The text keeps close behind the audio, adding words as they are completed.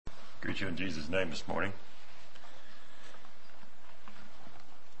Greet you in Jesus' name this morning.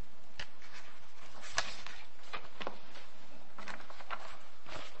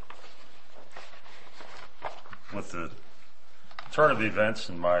 With the turn of events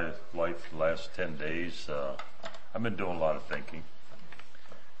in my life the last 10 days, I've been doing a lot of thinking,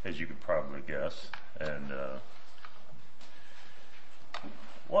 as you could probably guess. And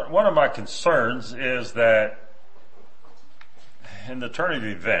one of my concerns is that in the turn of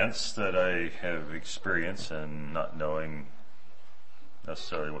events that I have experienced and not knowing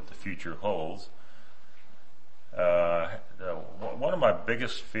necessarily what the future holds, one of my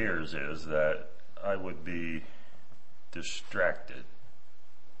biggest fears is that I would be distracted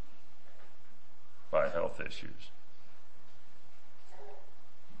by health issues.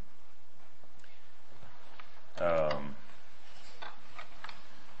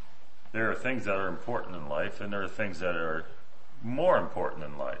 There are things that are important in life, and there are things that are more important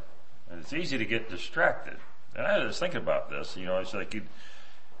in life. And it's easy to get distracted. And I was thinking about this, it's like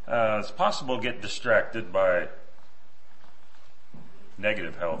it's possible to get distracted by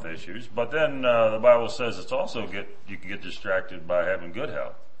negative health issues, but then the Bible says it's also you can get distracted by having good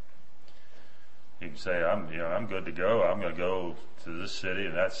health. You can say, I'm good to go. I'm going to go to this city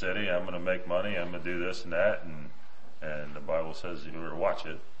and that city. I'm going to make money. I'm going to do this and that. And the Bible says you better watch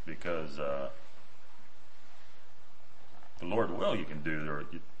it because the Lord will you can do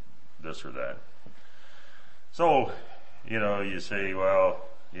this or that. So, you say, well,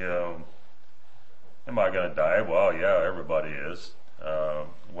 am I going to die? Well, yeah, everybody is.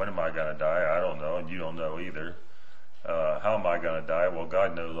 When am I going to die? I don't know, and you don't know either. How am I going to die? Well,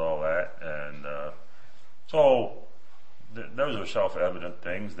 God knows all that. And so those are self-evident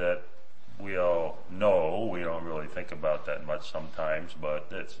things that we all know. We don't really think about that much sometimes,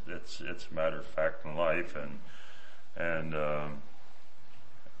 but it's a matter of fact in life. And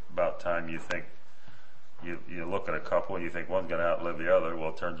about time you think, you look at a couple and you think one's going to outlive the other. Well,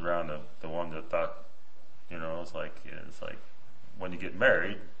 it turns around the one that thought, it's like when you get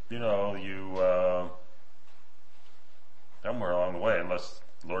married, somewhere along the way, unless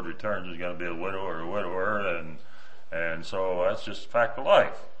the Lord returns, there's going to be a widow or a widower, and so that's just fact of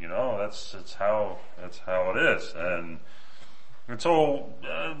life. That's how it is, and so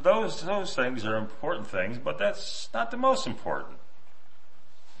those things are important things, but that's not the most important.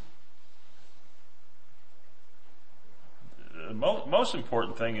 The most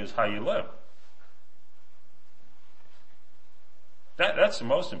important thing is how you live. That's the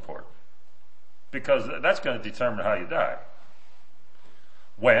most important, because that's going to determine how you die.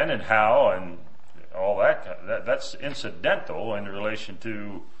 When and how and all that's incidental in relation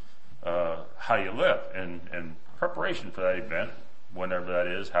to how you live and preparation for that event, whenever that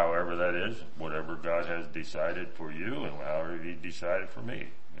is, however that is, whatever God has decided for you and however He decided for me,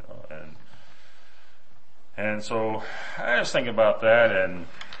 and so I was thinking about that and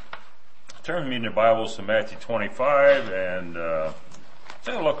turn me in your Bibles to Matthew 25 and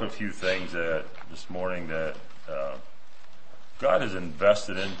take a look at a few things this morning that God has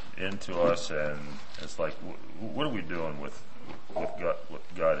invested into us, and it's like, what are we doing with God, what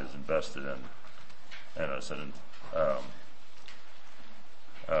God has invested in us? And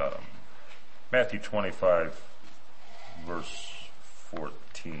Matthew 25, verse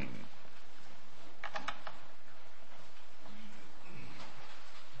 14.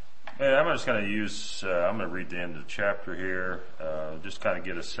 And I'm just going to I'm going to read the end of the chapter here, just kind of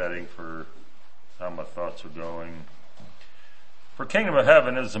get a setting for how my thoughts are going. For the kingdom of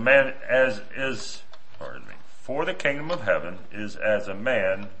heaven is as a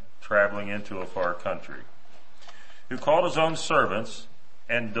man traveling into a far country, who called his own servants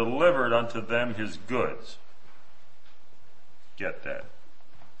and delivered unto them his goods. Get that.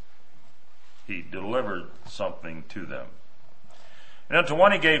 He delivered something to them. And unto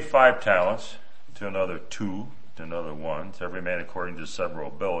one he gave 5 talents, to another 2, to another 1, to every man according to his several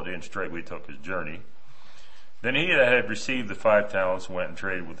ability, and straightway took his journey. Then he that had received the 5 talents went and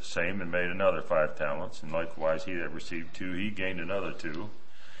traded with the same, and made another 5 talents. And likewise he that received 2, he gained another 2.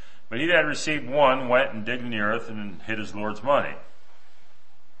 But he that had received 1 went and digged in the earth and hid his Lord's money.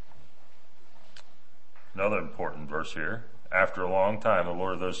 Another important verse here. After a long time the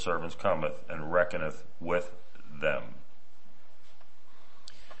Lord of those servants cometh and reckoneth with them.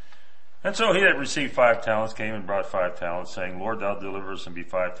 And so he that received 5 talents came and brought 5 talents, saying, Lord, thou deliverest and be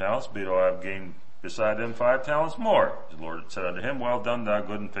 5 talents, behold, I have gained beside them 5 talents more. The Lord said unto him, Well done, thou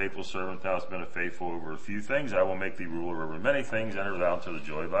good and faithful servant, thou hast been faithful over a few things, I will make thee ruler over many things, enter thou into the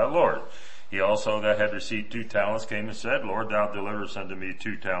joy of thy Lord. He also that had received 2 talents came and said, Lord, thou deliverest unto me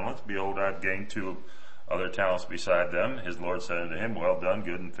 2 talents, behold, I have gained 2 other talents beside them. His Lord said unto him, Well done,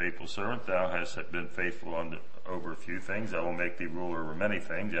 good and faithful servant. Thou hast been faithful over a few things. I will make thee ruler over many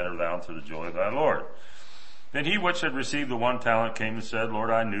things. Enter thou into the joy of thy Lord. Then he which had received the 1 talent came and said, Lord,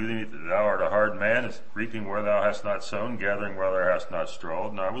 I knew thee that thou art a hard man, reaping where thou hast not sown, gathering where thou hast not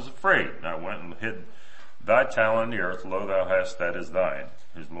strawed. And I was afraid, and I went and hid thy talent in the earth. Lo, thou hast that is thine.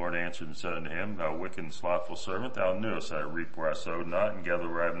 His Lord answered and said unto him, Thou wicked and slothful servant, thou knewest that I reap where I sowed not, and gather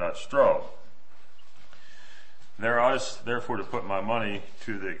where I have not strawed. There oughtest therefore to put my money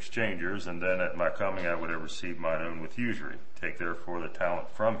to the exchangers, and then at my coming I would have received mine own with usury. Take therefore the talent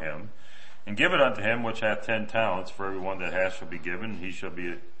from him, and give it unto him which hath 10 talents. For every one that hath shall be given, he shall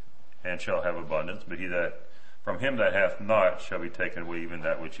be and shall have abundance. But he that from him that hath not shall be taken away even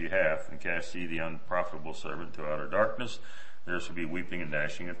that which he hath. And cast ye the unprofitable servant to outer darkness. There shall be weeping and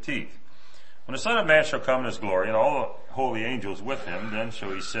gnashing of teeth. When the Son of Man shall come in his glory, and all the holy angels with him, then shall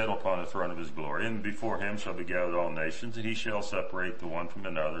he sit upon the throne of his glory, and before him shall be gathered all nations, and he shall separate the one from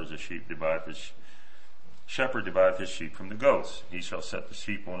another, as a shepherd divideth his sheep from the goats. He shall set the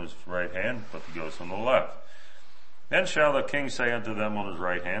sheep on his right hand, but the goats on the left. Then shall the king say unto them on his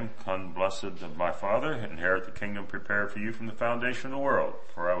right hand, Come, blessed of my Father, inherit the kingdom prepared for you from the foundation of the world.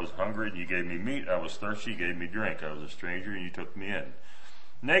 For I was hungry, and you gave me meat. I was thirsty, you gave me drink. I was a stranger, and you took me in.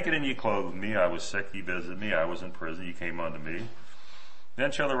 Naked, and ye clothed me. I was sick, ye visited me. I was in prison, ye came unto me.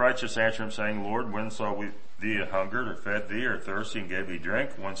 Then shall the righteous answer him, saying, Lord, when saw we thee hungered, or fed thee, or thirsty, and gave thee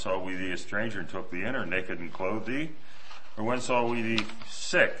drink? When saw we thee a stranger, and took thee in, or naked, and clothed thee? Or when saw we thee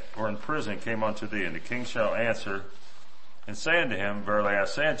sick, or in prison, and came unto thee? And the king shall answer and say unto him, Verily I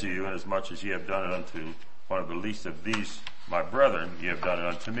say unto you, inasmuch as ye have done it unto one of the least of these my brethren, ye have done it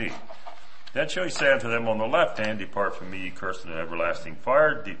unto me. Then shall he say unto them on the left hand, Depart from me, ye cursed, into everlasting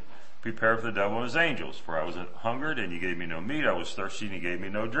fire, prepared for the devil and his angels. For I was hungered, and ye gave me no meat. I was thirsty, and ye gave me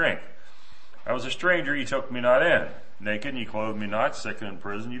no drink. I was a stranger, ye took me not in. Naked, and ye clothed me not. Sick and in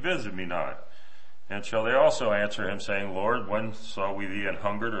prison, ye visited me not. And shall they also answer him, saying, Lord, when saw we thee an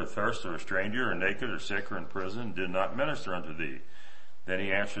hungered, or thirst, or a stranger, or naked, or sick, or in prison, and did not minister unto thee? Then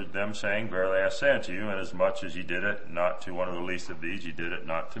he answered them, saying, Verily I say unto you, inasmuch as ye did it not to one of the least of these, ye did it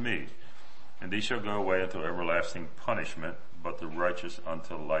not to me. And these shall go away into everlasting punishment, but the righteous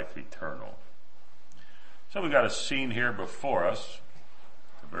unto life eternal. So we got a scene here before us,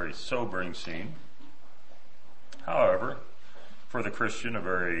 a very sobering scene. However, for the Christian, a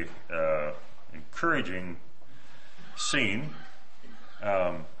very encouraging scene.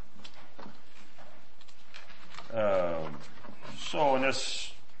 So in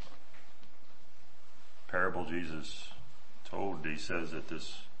this parable Jesus told, he says that the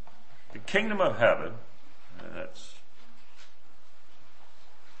kingdom of heaven, and that's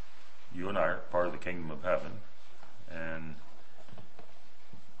you and I are part of the kingdom of heaven, and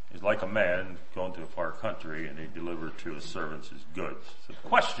is like a man going to a far country, and he delivered to his servants his goods. So the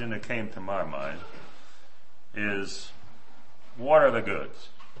question that came to my mind is, what are the goods?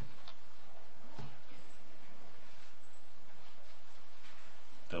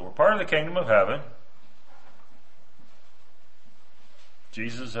 So we're part of the kingdom of heaven.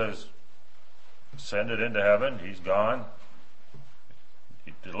 Jesus has ascended into heaven. He's gone.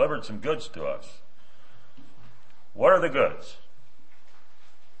 He delivered some goods to us. What are the goods?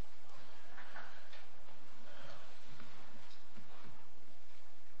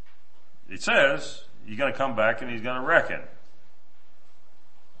 He says he's going to come back and he's going to reckon.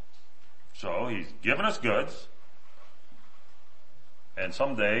 So he's given us goods. And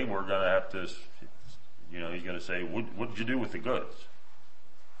someday we're going to have to, he's going to say, what did you do with the goods?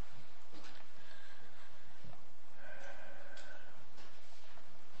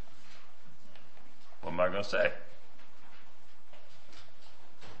 What am I going to say?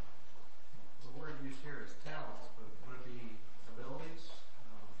 The word used here is talents, but would it be abilities,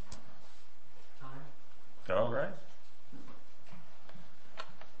 time? All right.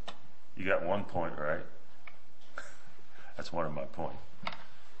 You got one point right. That's one of my points.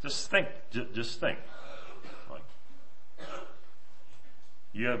 Just think. Like,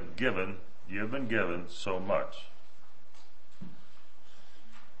 you have been given so much.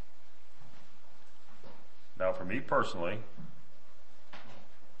 Now, for me personally,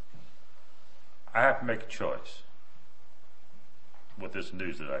 I have to make a choice with this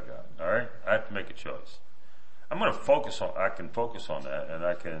news that I got. All right, I have to make a choice. I can focus on that, and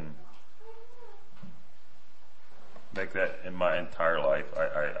I can make that in my entire life.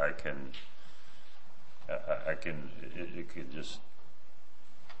 It could just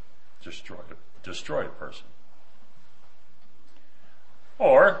destroy a person.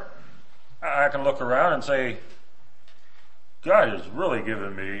 Or I can look around and say, God has really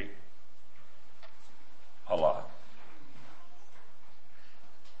given me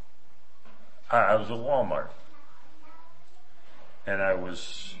I was at Walmart, and I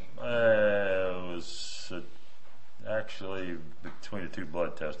was actually between the two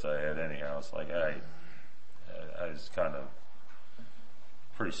blood tests I had anyhow. It's like I was kind of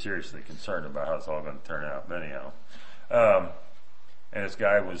pretty seriously concerned about how it's all going to turn out. But anyhow, and this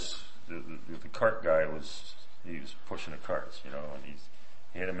guy was the cart guy he was pushing the carts, and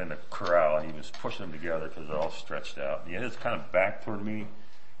he had them in the corral and he was pushing them together because they're all stretched out. And he had his kind of back toward me,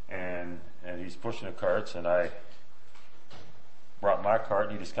 and he's pushing the carts, and I brought my cart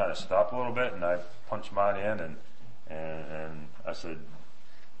and he just kind of stopped a little bit, and I punched mine in, and I said,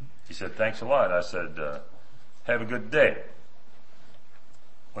 he said, "Thanks a lot." I said, "Have a good day."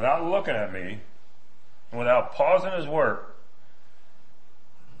 Without looking at me, and without pausing his work,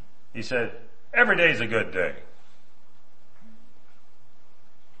 he said, "Every day's a good day."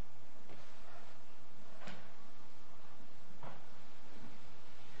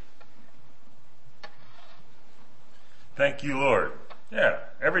 Thank you, Lord. Yeah,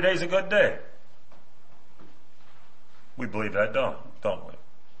 every day's a good day. We believe that, don't we?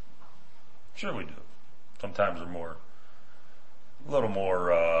 Sure we do. Sometimes we're a little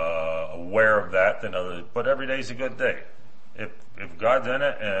more aware of that than others, but every day's a good day. If God's in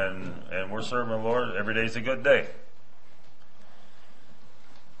it and we're serving the Lord, every day's a good day.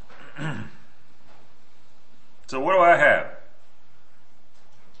 So what do I have?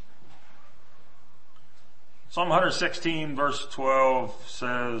 Psalm 116 verse 12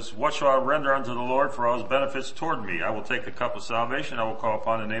 says, "What shall I render unto the Lord for all his benefits toward me? I will take the cup of salvation. I will call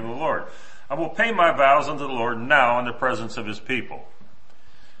upon the name of the Lord. I will pay my vows unto the Lord now in the presence of his people."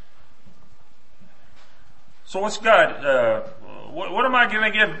 So what's God, what am I going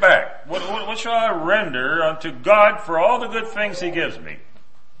to give back? What shall I render unto God for all the good things he gives me?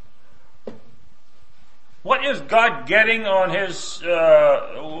 What is God getting on his,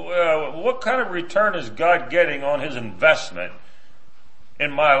 what kind of return is God getting on his investment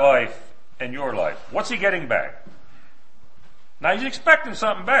in my life and your life? What's he getting back? Now he's expecting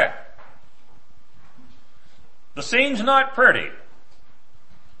something back. The scene's not pretty.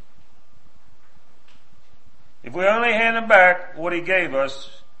 If we only hand him back what he gave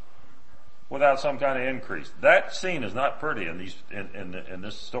us without some kind of increase, that scene is not pretty in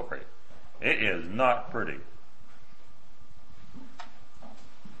this story. It is not pretty.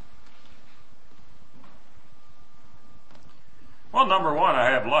 Well, number one, I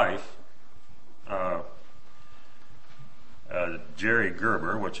have life. Jerry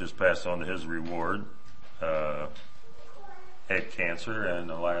Gerber, which has passed on to his reward, had cancer, and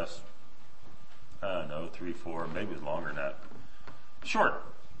the last, 3, 4, maybe longer than that, short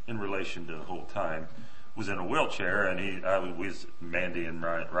in relation to the whole time, was in a wheelchair, and I was Mandy and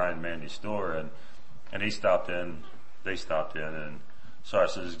Ryan Mandy's store, and they stopped in, and so I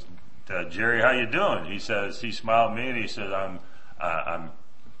says, "Jerry, how you doing?" He says, he smiled at me and he said, I'm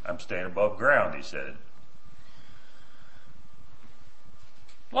staying above ground," he said.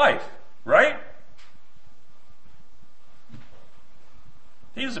 Life, right?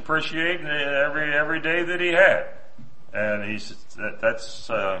 He was appreciating every day that he had. And he said, that's,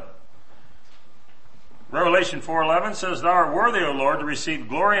 Revelation 4:11 says, "Thou art worthy, O Lord, to receive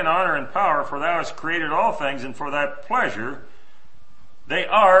glory and honor and power, for thou hast created all things, and for thy pleasure they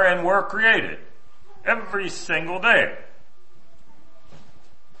are and were created." Every single day.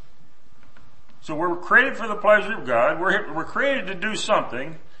 So we're created for the pleasure of God. We're created to do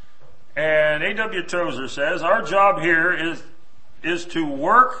something. And A.W. Tozer says, our job here is to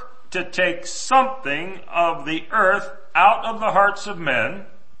work to take something of the earth out of the hearts of men,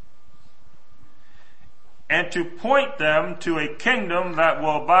 and to point them to a kingdom that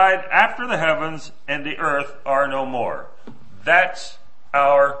will abide after the heavens and the earth are no more. That's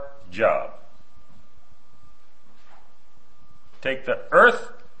our job. Take the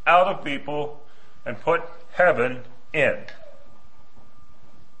earth out of people and put heaven in.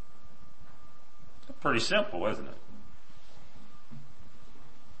 Pretty simple, isn't it?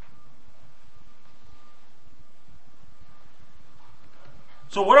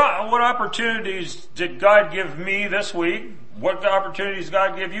 So what opportunities did God give me this week? What opportunities did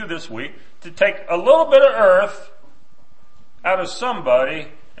God give you this week to take a little bit of earth out of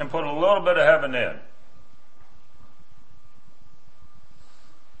somebody and put a little bit of heaven in?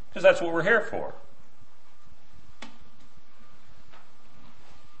 Because that's what we're here for.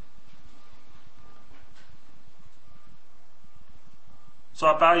 So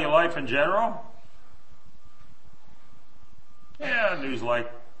I value life in general. Yeah, news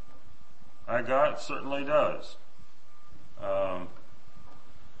like I got certainly does.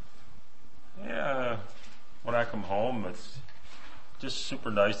 When I come home, it's just super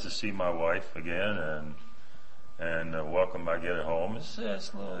nice to see my wife again and welcome I get home.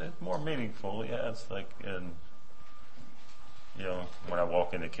 It's more meaningful. Yeah, it's like, and when I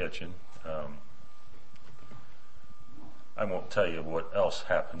walk in the kitchen, I won't tell you what else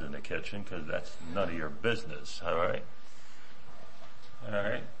happened in the kitchen because that's none of your business. All right.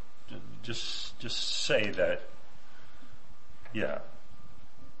 Just say that. Yeah.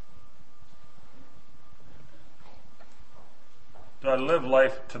 Do I live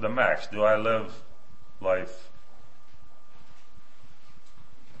life to the max? Do I live life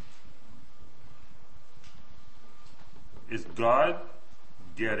is God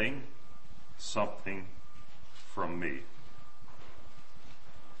getting something from me?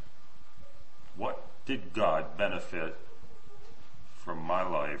 What did God benefit from my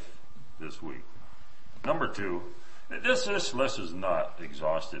life this week? Number 2, this list is not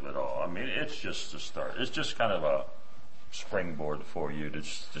exhaustive at all. I mean, it's just a start. It's just kind of a springboard for you to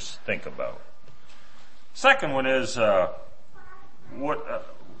just think about. Second one is what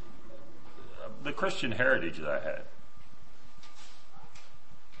the Christian heritage that I had.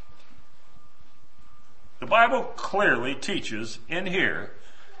 The Bible clearly teaches in here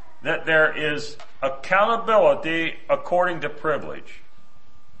that there is accountability according to privilege.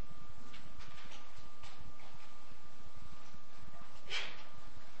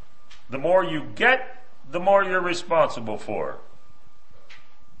 The more you get, the more you're responsible for.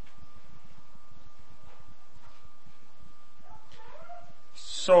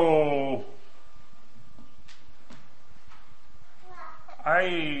 So,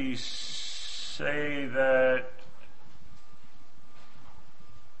 I say that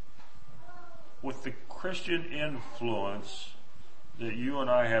with the Christian influence that you and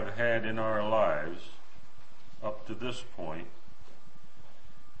I have had in our lives up to this point,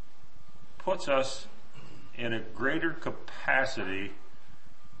 puts us in a greater capacity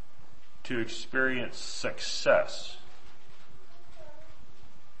to experience success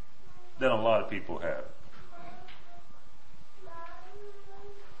than a lot of people have.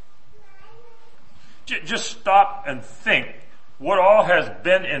 Just stop and think what all has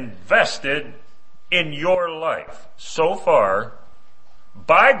been invested in your life so far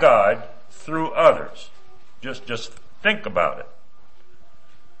by God through others. Just think about it.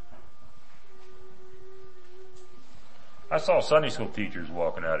 I saw Sunday school teachers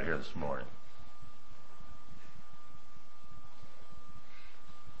walking out of here this morning.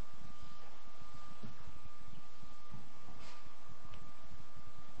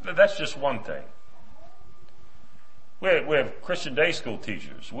 That's just one thing. We have Christian day school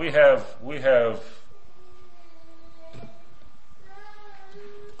teachers. We have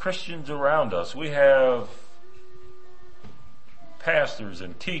Christians around us. We have pastors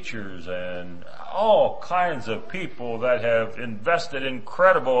and teachers and all kinds of people that have invested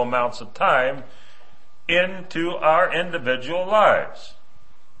incredible amounts of time into our individual lives.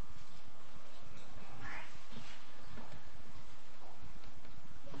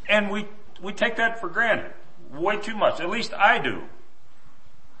 And we take that for granted way too much. At least I do.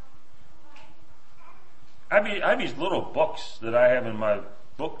 I have these little books that I have in my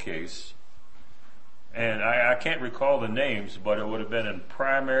bookcase, and I can't recall the names, but it would have been in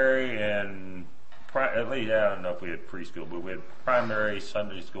primary and at least, I don't know if we had preschool, but we had primary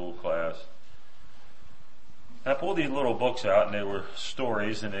Sunday school class. I pulled these little books out, and they were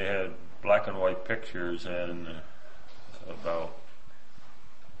stories, and they had black and white pictures and about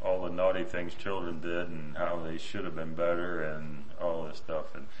all the naughty things children did and how they should have been better and all this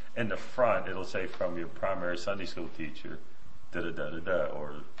stuff. And in the front, it'll say from your primary Sunday school teacher, da-da-da-da-da,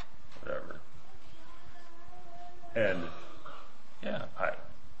 or whatever. And, yeah,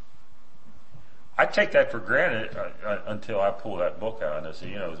 I take that for granted until I pull that book out and I say,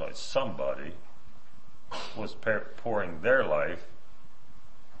 it's like somebody was pouring their life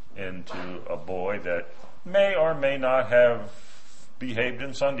into a boy that may or may not have behaved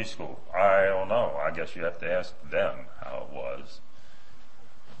in Sunday school. I don't know. I guess you have to ask them how it was.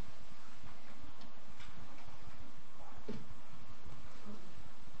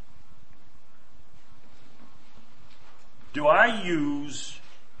 Do I use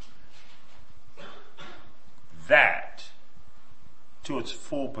that to its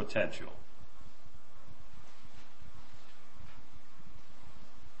full potential?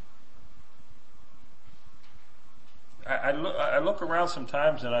 I look around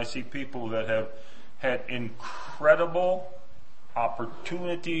sometimes and I see people that have had incredible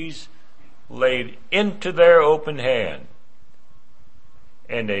opportunities laid into their open hand,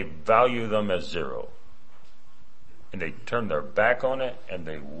 and they value them as zero. And they turn their back on it, and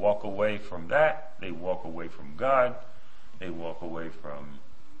they walk away from that. They walk away from God. they walk away from.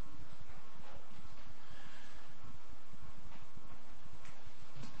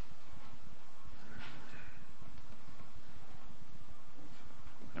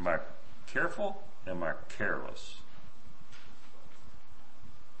 Am I careful? Am I careless?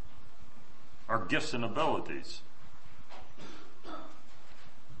 Our gifts and abilities.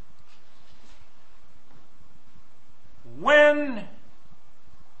 When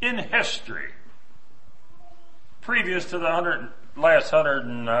in history, previous to the last 100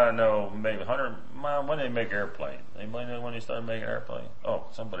 and I don't know, maybe 100, when did they make airplane? Anybody know when they started making airplane? Oh,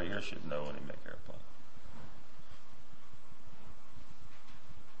 somebody here should know when they make airplane.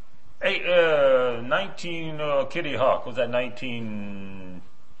 19, Kitty Hawk, was that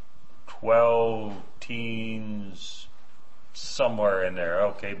 1912, teens, somewhere in there,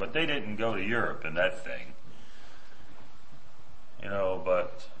 okay, but they didn't go to Europe in that thing.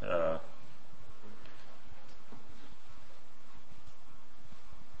 But,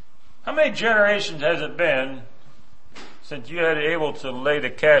 how many generations has it been since you had able to lay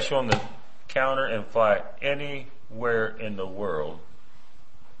the cash on the counter and fly anywhere in the world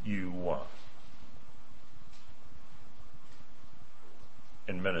you want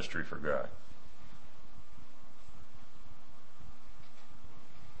in ministry for God?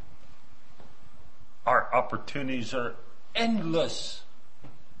 Our opportunities are endless.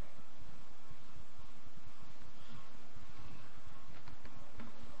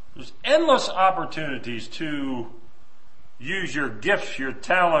 There's endless opportunities to use your gifts, your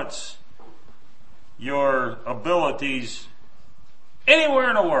talents, your abilities anywhere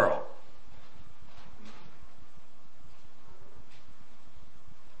in the world.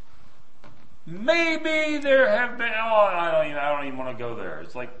 Maybe there have been, I don't even want to go there.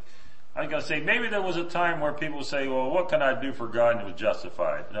 It's like, I gotta say, maybe there was a time where people say, well, what can I do for God? And it was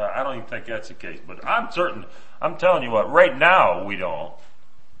justified. No, I don't even think that's the case. But I'm telling you what, right now we don't.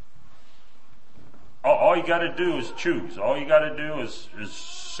 All you gotta do is choose. All you gotta do is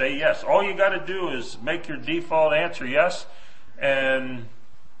say yes. All you gotta do is make your default answer yes. And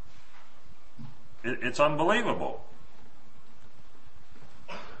it's unbelievable.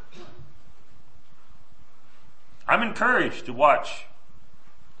 I'm encouraged to watch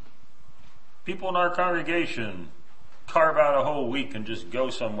people in our congregation carve out a whole week and just go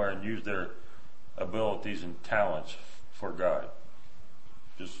somewhere and use their abilities and talents for God.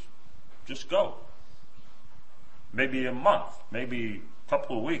 Just go. Maybe a month, maybe a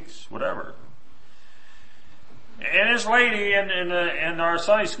couple of weeks, whatever. And this lady in our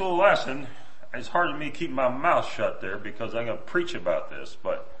Sunday school lesson, it's hard for me to keep my mouth shut there because I'm going to preach about this,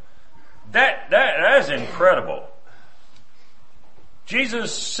 but that is incredible.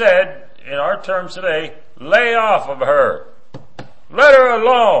 Jesus said, in our terms today, lay off of her. Let her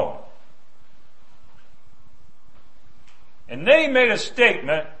alone. And then he made a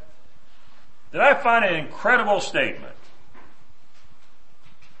statement that I find an incredible statement.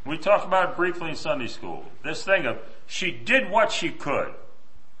 We talked about it briefly in Sunday school. This thing of, she did what she could.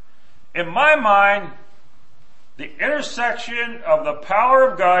 In my mind, the intersection of the power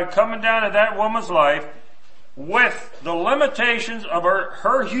of God coming down in that woman's life with the limitations of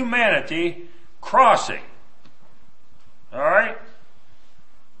her humanity crossing. Alright?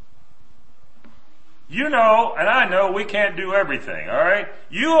 You know, and I know we can't do everything, alright?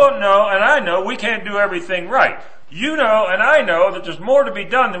 You know, and I know we can't do everything right. You know, and I know that there's more to be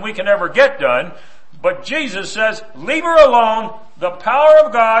done than we can ever get done. But Jesus says, leave her alone. The power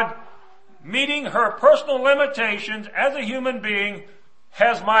of God, meeting her personal limitations as a human being,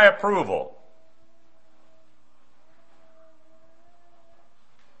 has my approval.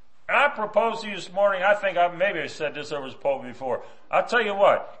 And I propose to you this morning, I think maybe I said this over this pulpit before. I'll tell you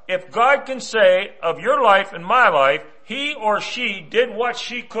what, if God can say of your life and my life, he or she did what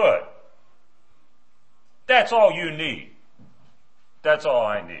she could, that's all you need. That's all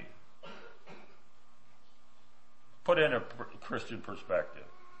I need. Put in a Christian perspective.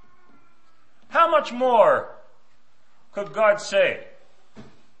 How much more could God say?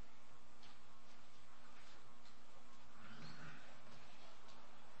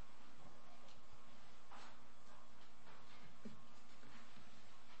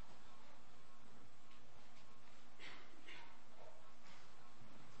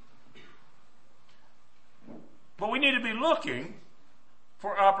 But we need to be looking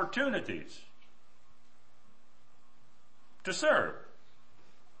for opportunities to serve.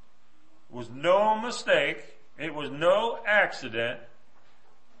 It was no mistake, it was no accident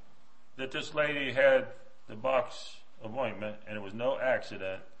that this lady had the box of ointment, and it was no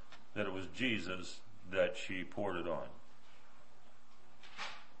accident that it was Jesus that she poured it on.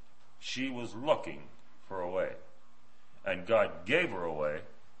 She was looking for a way. And God gave her a way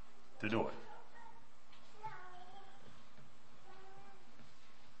to do it.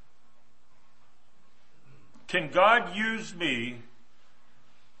 Can God use me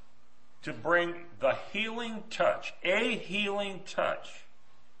to bring the healing touch, a healing touch,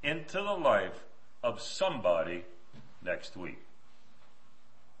 into the life of somebody next week?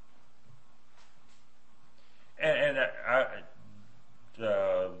 And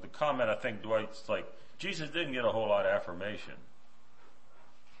the comment, I think, Dwight's like, Jesus didn't get a whole lot of affirmation.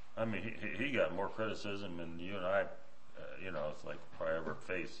 I mean, he got more criticism than you and I, it's like probably ever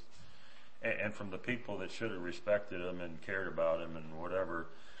faced. And from the people that should have respected him and cared about him and whatever.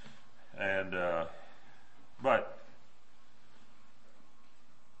 And, but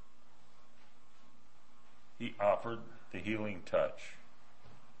he offered the healing touch.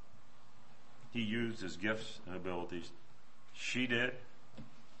 He used his gifts and abilities. She did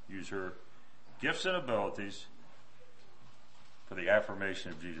use her gifts and abilities for the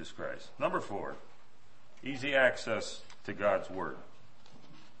affirmation of Jesus Christ. Number 4, easy access to God's Word.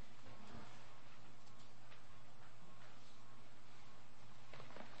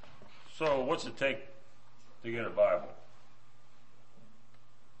 So what's it take to get a Bible?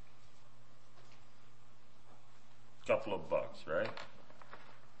 Couple of bucks, right?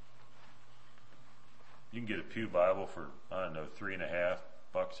 You can get a Pew Bible for, I don't know, $3.50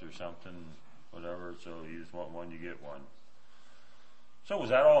 or something, whatever. So you just want one, you get one. So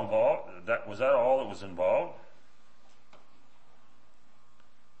was that all involved? Was that all that was involved?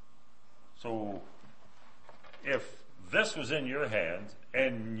 So if this was in your hands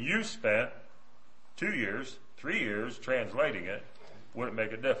and you spent 2 years, 3 years translating it, would it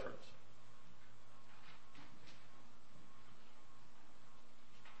make a difference?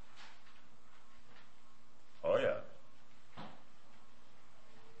 Oh yeah.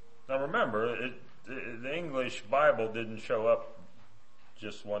 Now remember, the English Bible didn't show up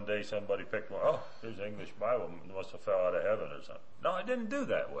just one day somebody picked one. Oh, here's the English Bible. It must have fell out of heaven or something. No, it didn't do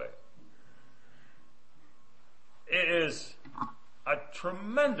that way. It is a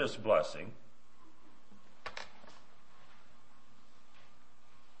tremendous blessing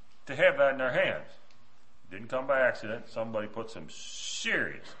to have that in their hands. Didn't come by accident. Somebody put some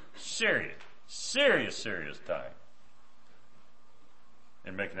serious time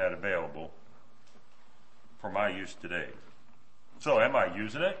in making that available for my use today. So am I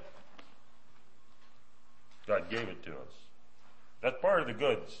using it? God gave it to us. That's part of the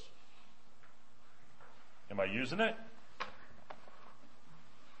goods. Am I using it?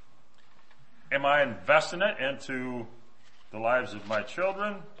 Am I investing it into the lives of my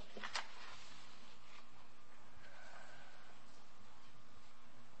children?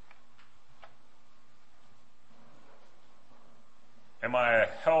 Am I a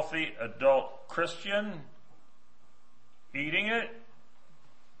healthy adult Christian? Eating it?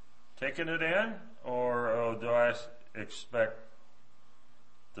 Taking it in? Or do I expect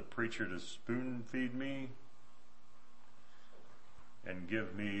the preacher to spoon feed me and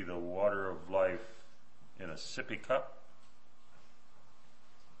give me the water of life in a sippy cup?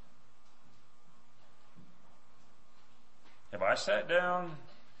 Have I sat down,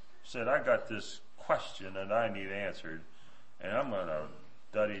 said, I got this question and I need answered, and I'm going to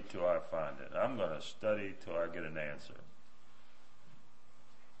study till I find it. I'm going to study till I get an answer.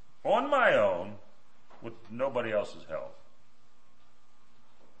 On my own, with nobody else's help.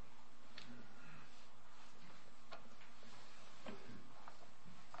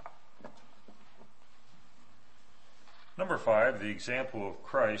 Number 5, the example of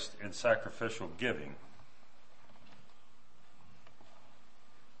Christ in sacrificial giving.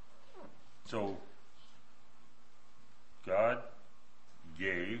 So, God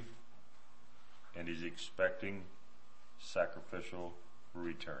gave, and He's expecting sacrificial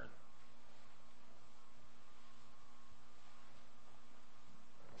return.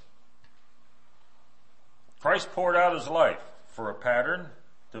 Christ poured out His life for a pattern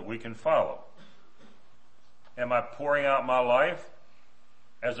that we can follow. Am I pouring out my life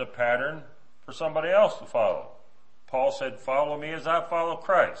as a pattern for somebody else to follow? Paul said, follow me as I follow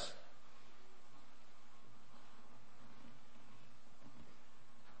Christ.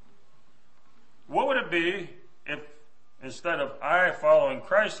 What would it be if instead of I following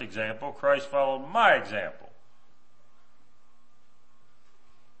Christ's example, Christ followed my example?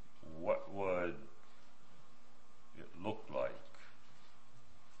 What would it look like?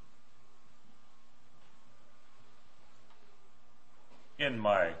 In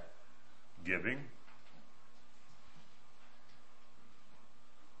my giving,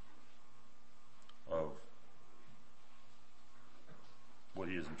 of what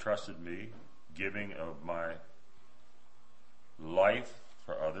He has entrusted me, giving of my life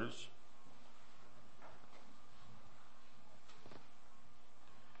for others.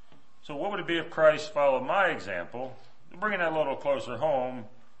 So what would it be if Christ followed my example? Bringing that a little closer home,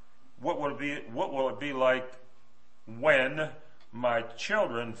 what will it be like when my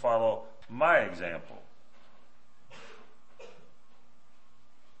children follow my example?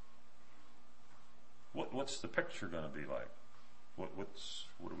 What's the picture going to be like? What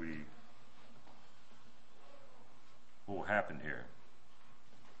will happen here?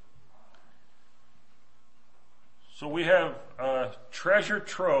 So we have a treasure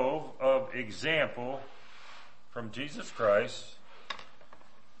trove of example from Jesus Christ.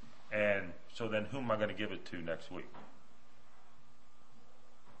 And so then who am I going to give it to next week?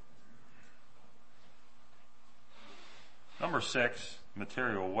 Number 6,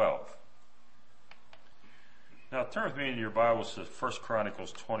 material wealth. Now turn with me in your Bibles to 1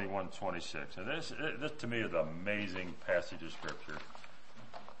 Chronicles 21:26. And this to me is an amazing passage of Scripture.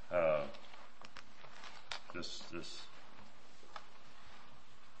 This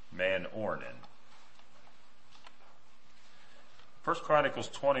man Ornan. 1 Chronicles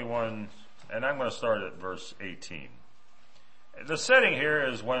 21, and I'm going to start at verse 18. The setting here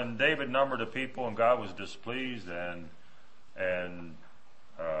is when David numbered the people and God was displeased, and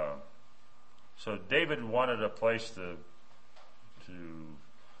so David wanted a place to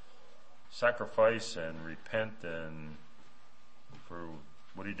sacrifice and repent and for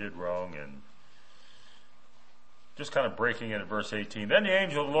what he did wrong, and just kind of breaking in at verse 18. Then the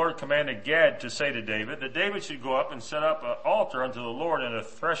angel of the Lord commanded Gad to say to David that David should go up and set up an altar unto the Lord in a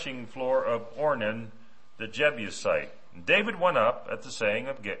threshing floor of Ornan the Jebusite. And David went up at the saying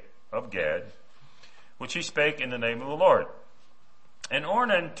of Gad, which he spake in the name of the Lord. And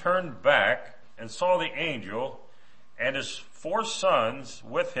Ornan turned back and saw the angel, and his 4 sons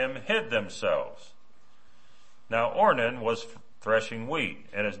with him hid themselves. Now Ornan was threshing wheat,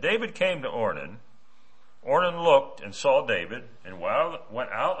 and as David came to Ornan looked and saw David, and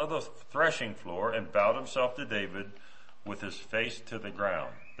went out of the threshing floor and bowed himself to David with his face to the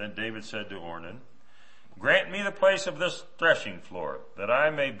ground. Then David said to Ornan, Grant me the place of this threshing floor, that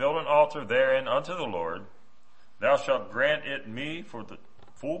I may build an altar therein unto the Lord. Thou shalt grant it me for the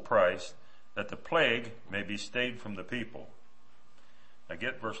full price, that the plague may be stayed from the people. Now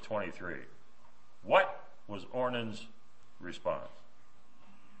get verse 23. What was Ornan's response?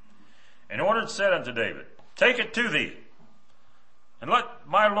 And Ornan said unto David, Take it to thee, and let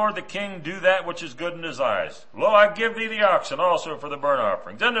my lord the king do that which is good in his eyes. Lo, I give thee the oxen also for the burnt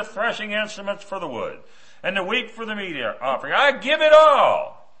offerings, and the threshing instruments for the wood, and the wheat for the meat offering. I give it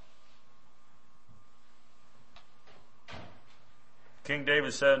all. King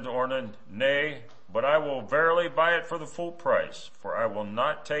David said unto Ornan, Nay, but I will verily buy it for the full price, for I will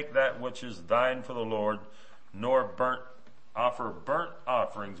not take that which is thine for the Lord, nor offer burnt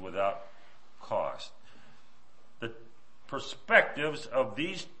offerings without cost. The perspectives of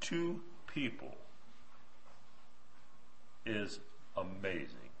these two people is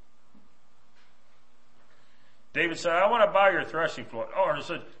amazing. David said, I want to buy your threshing floor. Ornan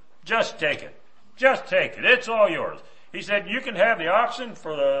said, just take it. Just take it. It's all yours. He said, you can have the oxen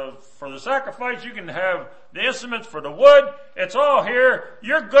for the sacrifice. You can have the instruments for the wood. It's all here.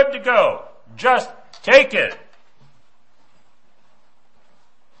 You're good to go. Just take it.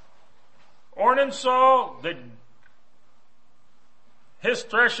 Ornan saw that his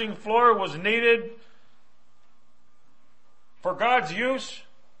threshing floor was needed for God's use.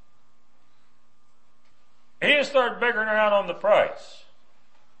 He didn't start bickering around on the price.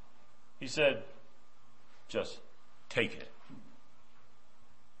 He said, just take it.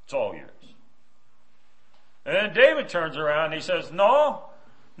 It's all yours. And then David turns around and he says, no,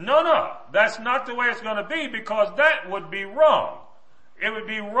 that's not the way it's going to be, because that would be wrong. It would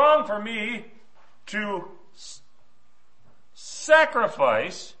be wrong for me to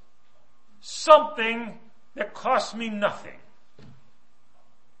sacrifice something that costs me nothing.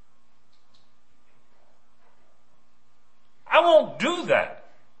 I won't do that.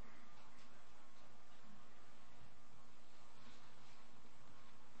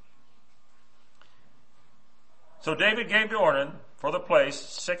 So David gave to Ornan for the place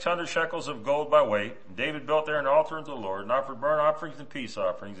 600 shekels of gold by weight. And David built there an altar unto the Lord, and offered burnt offerings and peace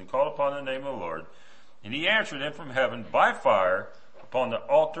offerings, and called upon the name of the Lord. And he answered him from heaven by fire upon the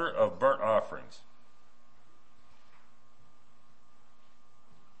altar of burnt offerings.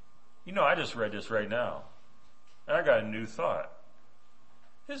 You know, I just read this right now, and I got a new thought.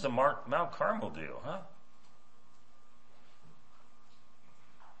 This is a Mount Carmel deal, huh?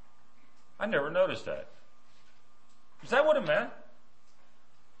 I never noticed that. Is that what it meant?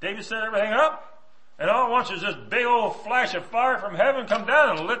 David set everything up, And all at once there's this big old flash of fire from heaven come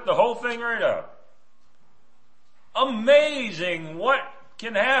down and lit the whole thing right up. Amazing what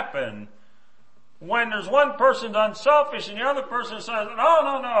can happen when there's one person unselfish and the other person says,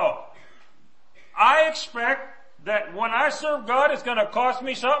 no. I expect that when I serve God, it's going to cost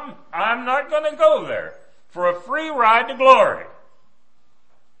me something. I'm not going to go there for a free ride to glory.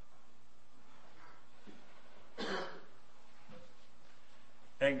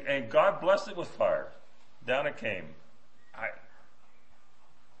 And God blessed it with fire. Down it came.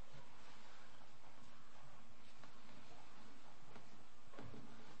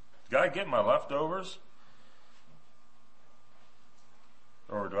 Do I get my leftovers?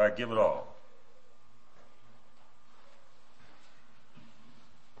 Or do I give it all?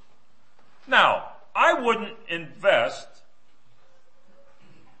 Now, I wouldn't invest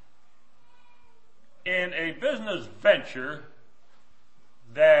in a business venture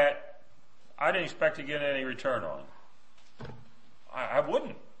that I didn't expect to get any return on. I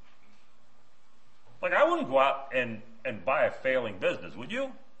wouldn't. Like, I wouldn't go out and buy a failing business, would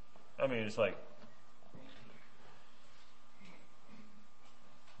you? I mean, it's like,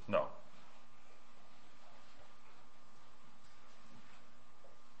 no.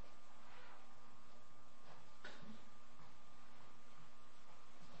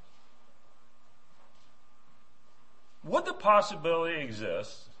 Would the possibility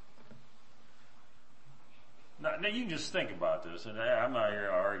exist? Now you can just think about this, and I'm not here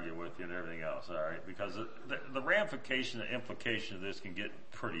to argue with you and everything else, all right? Because the ramification, the implication of this can get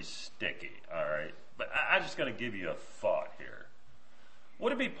pretty sticky, all right? But I'm just going to give you a thought here.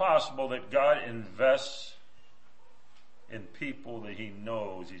 Would it be possible that God invests in people that He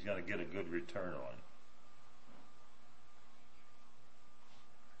knows He's going to get a good return on?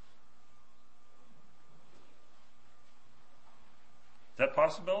 Is that a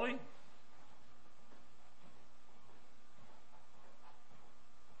possibility?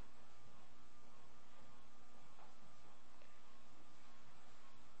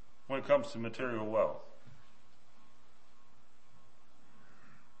 When it comes to material wealth,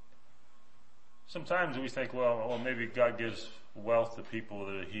 sometimes we think, well, maybe God gives wealth to people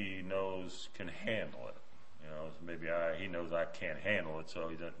that He knows can handle it. You know, maybe He knows I can't handle it, so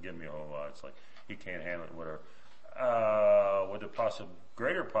He doesn't give me a whole lot. It's like He can't handle it, whatever. What the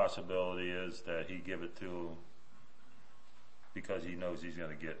greater possibility is that He give it to because He knows He's going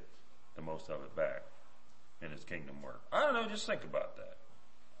to get the most of it back in His kingdom work. I don't know, just think about that.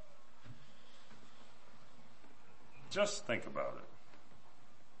 Just think about it.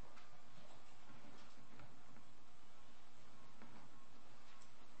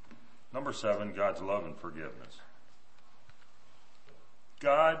 Number 7, God's love and forgiveness.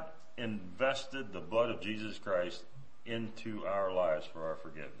 God invested the blood of Jesus Christ into our lives for our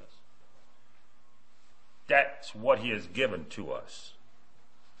forgiveness. That's what He has given to us.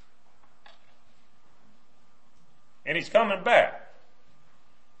 And He's coming back.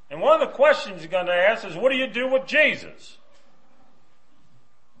 And one of the questions He's going to ask is, what do you do with Jesus?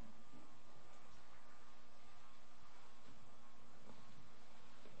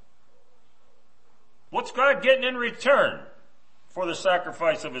 What's God getting in return for the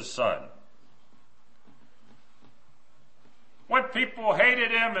sacrifice of His Son? When people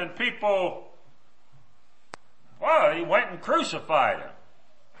hated Him and people, He went and crucified Him.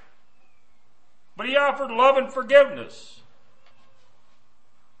 But He offered love and forgiveness.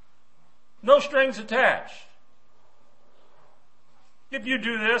 No strings attached. If you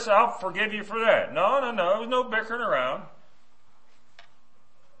do this, I'll forgive you for that. No. There's no bickering around.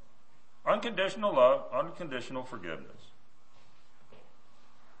 Unconditional love, unconditional forgiveness.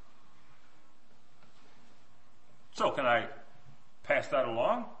 So can I pass that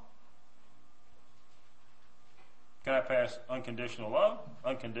along? Can I pass unconditional love,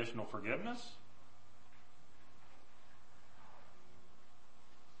 unconditional forgiveness?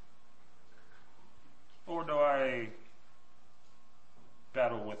 Or do I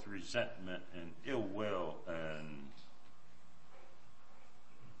battle with resentment and ill will and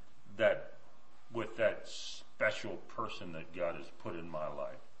that with that special person that God has put in my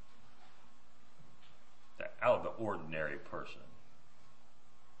life? That out of the ordinary person.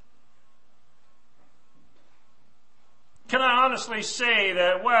 Can I honestly say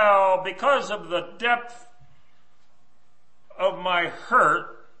that, because of the depth of my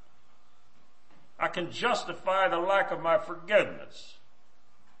hurt, I can justify the lack of my forgiveness?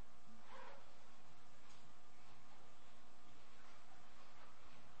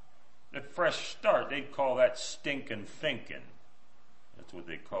 At Fresh Start, they'd call that stinking thinking. That's what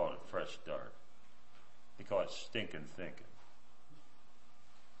they call it, Fresh Start. They call it stinking thinking.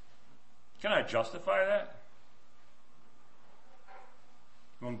 Can I justify that?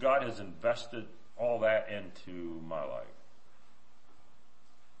 When God has invested all that into my life.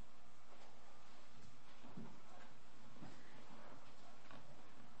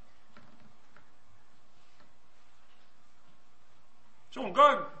 So when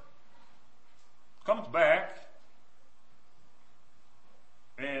God comes back,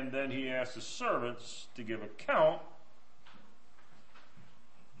 and then he asks the servants to give account,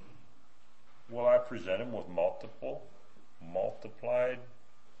 will I present him with multiplied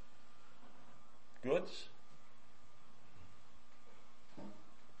goods?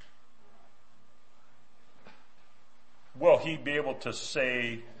 Will he be able to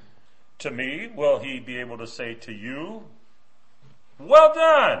say to me, will he be able to say to you, well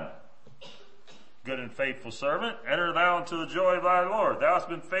done, good and faithful servant, enter thou into the joy of thy Lord. Thou hast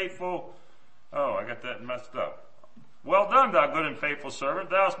been faithful. Oh, I got that messed up. Well done, thou good and faithful servant.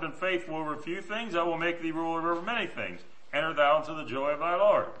 Thou hast been faithful over a few things. I will make thee ruler over many things. Enter thou into the joy of thy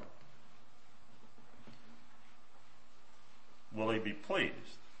Lord. Will he be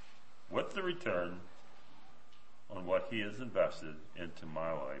pleased with the return on what he has invested into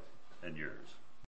my life and yours?